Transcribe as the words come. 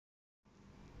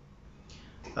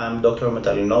I'm Dr.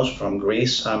 Metallinos from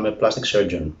Greece. I'm a plastic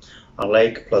surgeon. I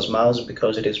like Plasmage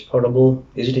because it is portable,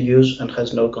 easy to use, and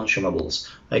has no consumables.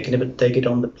 I can even take it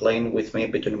on the plane with me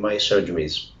between my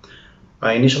surgeries.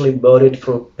 I initially bought it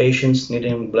for patients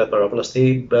needing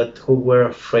blepharoplasty but who were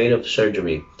afraid of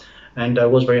surgery, and I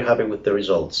was very happy with the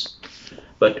results.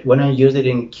 But when I used it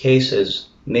in cases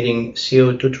needing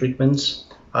CO2 treatments,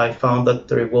 I found that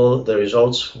the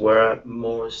results were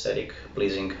more aesthetic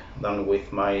pleasing than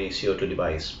with my CO2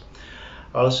 device.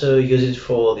 I also use it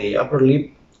for the upper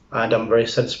lip, and I'm very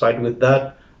satisfied with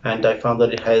that. And I found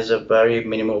that it has a very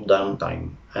minimal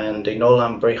downtime. And in all,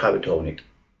 I'm very happy to own it.